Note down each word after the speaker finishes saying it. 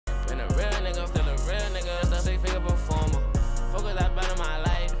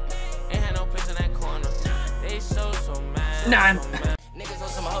Nah. Niggas on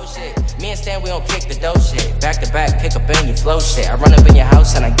some whole shit. Me and Stan, we don't kick the dough shit. Back to back, pick up in your flow shit. I run up in your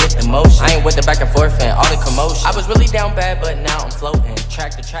house and I get the motion. I ain't with the back and forth and all the commotion. I was really down bad, but now I'm floating.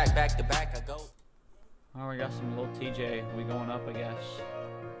 Track to track, back to back, I go. Oh, we got some Lil Tjay. We going up, I guess.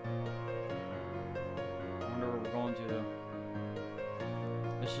 I wonder where we're going to, though.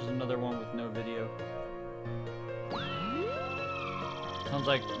 This is another one with no video. Sounds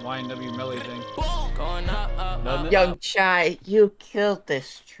like YNW Millie thing. Doesn't it? Young Chai, you killed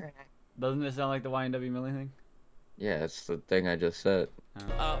this track. Doesn't it sound like the YNW Millie thing? Yeah, it's the thing I just said.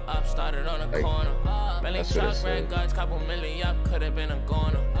 Up, started on a corner. That's what it said. Guns, couple million up, could have been a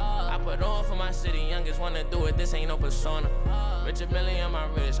goner. I put on for my city, youngest wanna do it, this ain't no persona. Rich a million on my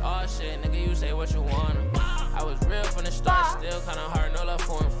wrist, all shit, nigga, you say what you wanna. I was real from the start, still kinda hard, no love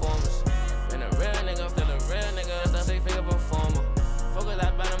for informers. Been a real nigga, still a real nigga, still 6-figure performer. Focus,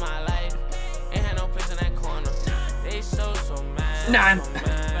 I better my life, ain't had no pics in that corner. They so mad, Nah.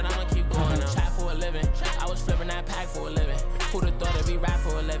 but I'ma keep going. Chat for a living, I was flipping that pack for a living. Who'da thought it'd be rap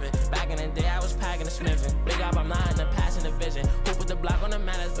for a living? Back in the day, I was packing and smithing. Big up, I'm not in the passing the vision. Who put the block on the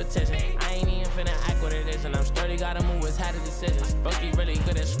man as petition? I ain't even finna act what it is, and I'm sturdy, gotta move with had the decisions. Bucky really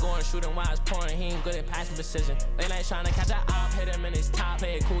good at scoring, shooting while it's pouring. He ain't good at passing precision. Late night trying to catch a op, hit him in his top,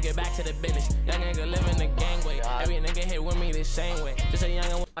 play it cool, get back to the business. Young nigga living the gangway. Every nigga hit with me the same way. Just a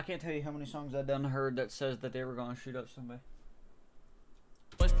young. I can't tell you how many songs I done heard that says that they were gonna shoot up somebody.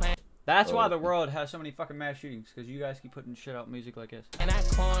 That's why the world has so many fucking mass shootings, because you guys keep putting shit out music like this. In that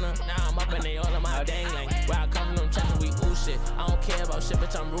corner, now I'm up in the all of my dang lane. Where I come from them checking, we ooh shit. I don't care about shit,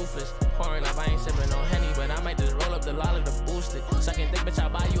 bitch, I'm ruthless. Pouring up, I ain't sipping no Henny, but I might just roll up the lolly to boost it. Sucking dick, bitch, I'll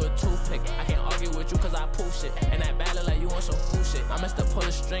buy you a toothpick. I can't argue with you, cause I poof shit. And that bad look like you want some food shit. I missed the pull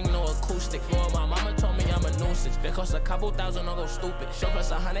a string, no acoustic. Well, my mama told me I'm a nuisance. It costs a couple thousand, don't go stupid. Show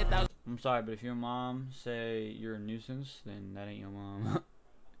plus 100,000. I'm sorry, but if your mom say you're a nuisance, then that ain't your mom.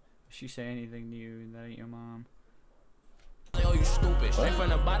 If she say anything to you, that ain't your mom. Oh, you stupid. Straight from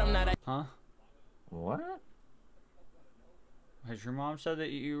the bottom, now that. Huh? What? Has your mom said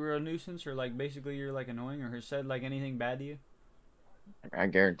that you were a nuisance, or like basically you're like annoying, or has said like anything bad to you? I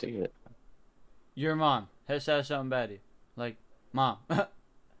guarantee it. Your mom has said something bad to you. Like, mom.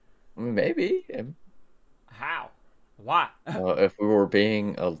 Maybe. How? Why? If we were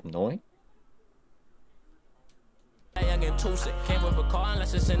being annoying? Young and too sick. Can't whip a car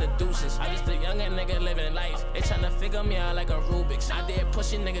unless it's in the deuces. I just a young nigga living life. They tryna figure me out like a Rubik's. I did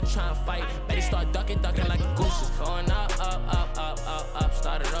push a nigga tryna fight. But he start ducking like a goose. Going up.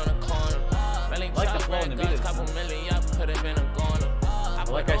 Started on a corner. Like the flow in the beat. Couple million up, could have been a goner.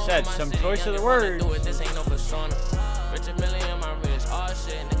 Like I said, some choice of the words. This ain't no persona. Rich a million on my wrist. All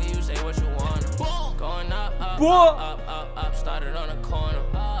shit, nigga, you say what you wanna. Going up. Started on a corner.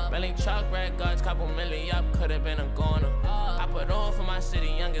 Belly truck, red guns, couple million up, could have been a goner. I put on for my city,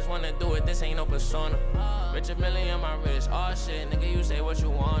 youngest wanna do it, this ain't no persona. Rich a million on my wrist, all shit, nigga, you say what you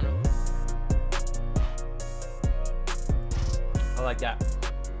wanna. I like that.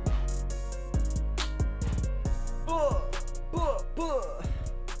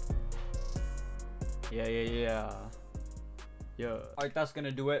 Yeah. Alright, that's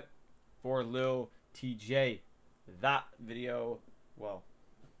gonna do it for Lil Tjay. That video, well,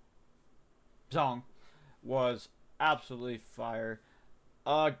 song was absolutely fire.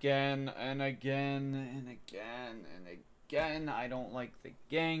 Again and again. I don't like the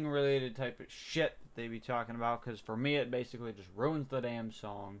gang related type of shit that they be talking about, because for me it basically just ruins the damn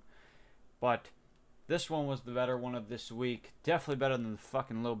song. But this one was the better one of this week. Definitely better than the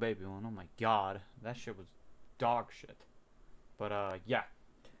fucking Lil Baby one. Oh my god, that shit was dog shit. But yeah,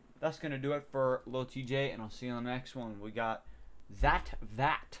 that's gonna do it for Lil Tjay, and I'll see you on the next one. We got that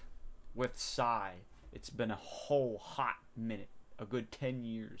with Psy. It's been a whole hot minute, a good 10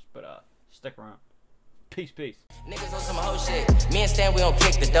 years, but stick around. Peace. Niggas on some whole shit. Me and Stan, we don't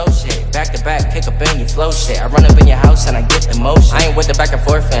kick the dough shit. Back to back, pick up in your flow shit. I run up in your house and I get the motion. I ain't with the back and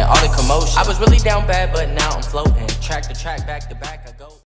forth and all the commotion. I was really down bad, but now I'm floating. Track to track, back to back, I go.